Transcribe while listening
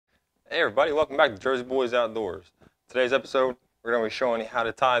Hey everybody, welcome back to Jersey Boys Outdoors. Today's episode, we're going to be showing you how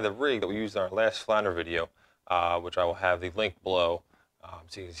to tie the rig that we used in our last flounder video, which I will have the link below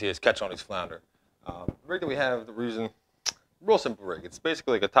so you can see us catch on these flounder. The rig that we have, the reason, real simple rig. It's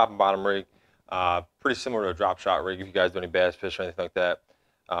basically like a top and bottom rig, pretty similar to a drop shot rig if you guys do any bass fish or anything like that.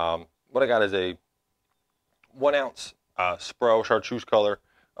 What I got is a 1 ounce Spro chartreuse color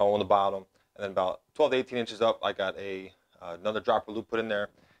on the bottom, and then about 12 to 18 inches up, I got another dropper loop put in there.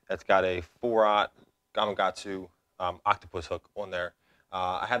 That's got a 4/0 Gamakatsu octopus hook on there.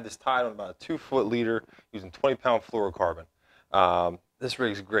 I have this tied on about a 2-foot leader using 20-pound fluorocarbon. This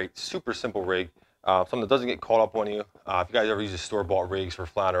rig's great, super simple rig, something that doesn't get caught up on you. If you guys ever use store-bought rigs for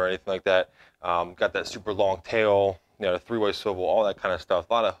flounder or anything like that, got that super long tail, you know, the 3-way swivel, all that kind of stuff.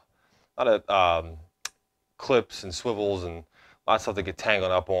 A lot of clips and swivels and a lot of stuff to get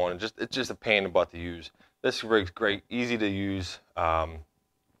tangled up on, and it's just a pain in the butt to use. This rig's great, easy to use.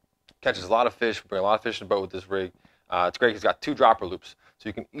 Catches a lot of fish. We bring a lot of fish in the boat with this rig. It's great because it's got 2 dropper loops, so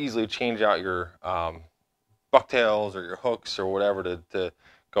you can easily change out your bucktails or your hooks or whatever to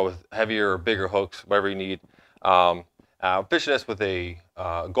go with heavier or bigger hooks, whatever you need. Fishing this with a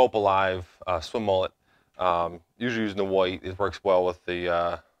Gulp Alive swim mullet. Usually using the white, it works well with the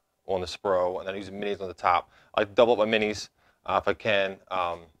on the Spro, and then using minis on the top. I like to double up my minis if I can.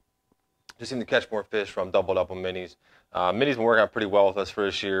 Just seem to catch more fish from doubled up on minis. Minis been working out pretty well with us for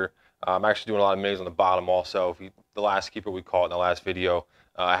this year. I'm actually doing a lot of minis on the bottom also. The last keeper we caught in the last video,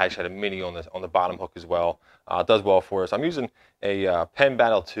 I actually had a mini on the bottom hook as well. It does well for us. I'm using a Penn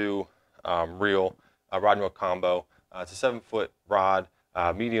Battle 2 reel, rod and reel combo. It's a 7-foot rod,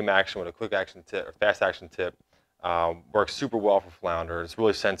 medium action with a quick action tip or fast action tip. Works super well for flounder. It's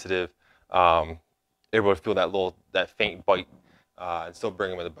really sensitive. Able to feel that faint bite and still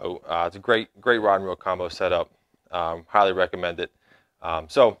bring them in the boat. It's a great rod and reel combo setup. Highly recommend it.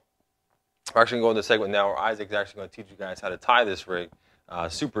 So we're actually going to go into the segment now where Isaac's actually going to teach you guys how to tie this rig.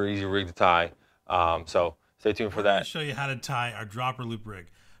 Super easy rig to tie. So stay tuned for that. I'm going to show you how to tie our dropper loop rig.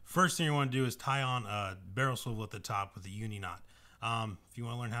 First thing you want to do is tie on a barrel swivel at the top with a uni knot. If you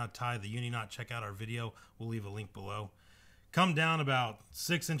want to learn how to tie the uni knot, check out our video. We'll leave a link below. Come down about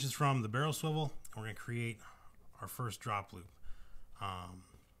 6 inches from the barrel swivel. We're going to create our first drop loop.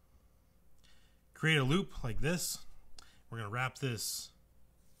 Create a loop like this. We're going to wrap this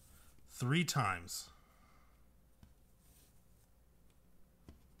 3 times.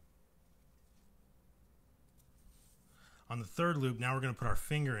 On the 3rd loop, now we're going to put our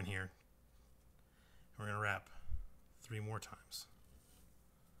finger in here. We're going to wrap 3 more times.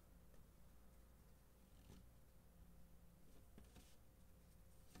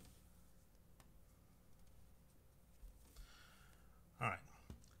 All right.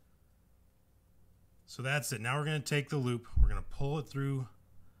 So that's it. Now we're going to take the loop. We're going to pull it through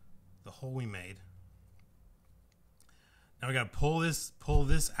the hole we made. Now we got to pull this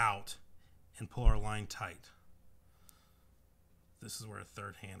out and pull our line tight. This is where a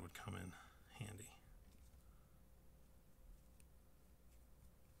 3rd hand would come in handy.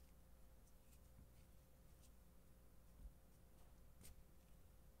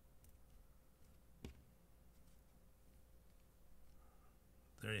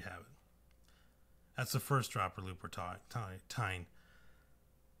 There you have it. That's the first dropper loop we're tying.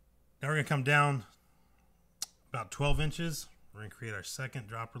 Now we're going to come down about 12 inches. We're going to create our 2nd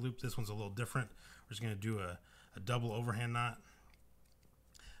dropper loop. This one's a little different. We're just going to do a double overhand knot.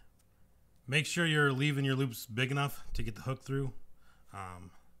 Make sure you're leaving your loops big enough to get the hook through.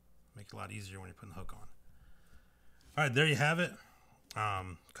 Make it a lot easier when you're putting the hook on. All right, there you have it.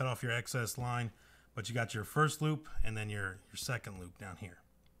 Cut off your excess line, but you got your first loop and then your 2nd loop down here.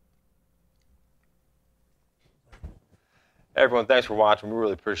 Hey everyone, thanks for watching. We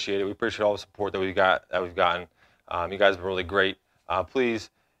really appreciate it. We appreciate all the support that we've gotten. You guys have been really great. Please,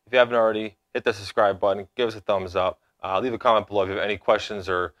 if you haven't already, hit the subscribe button. Give us a thumbs up. Leave a comment below if you have any questions,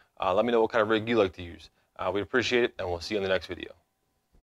 or let me know what kind of rig you like to use. We appreciate it, and we'll see you in the next video.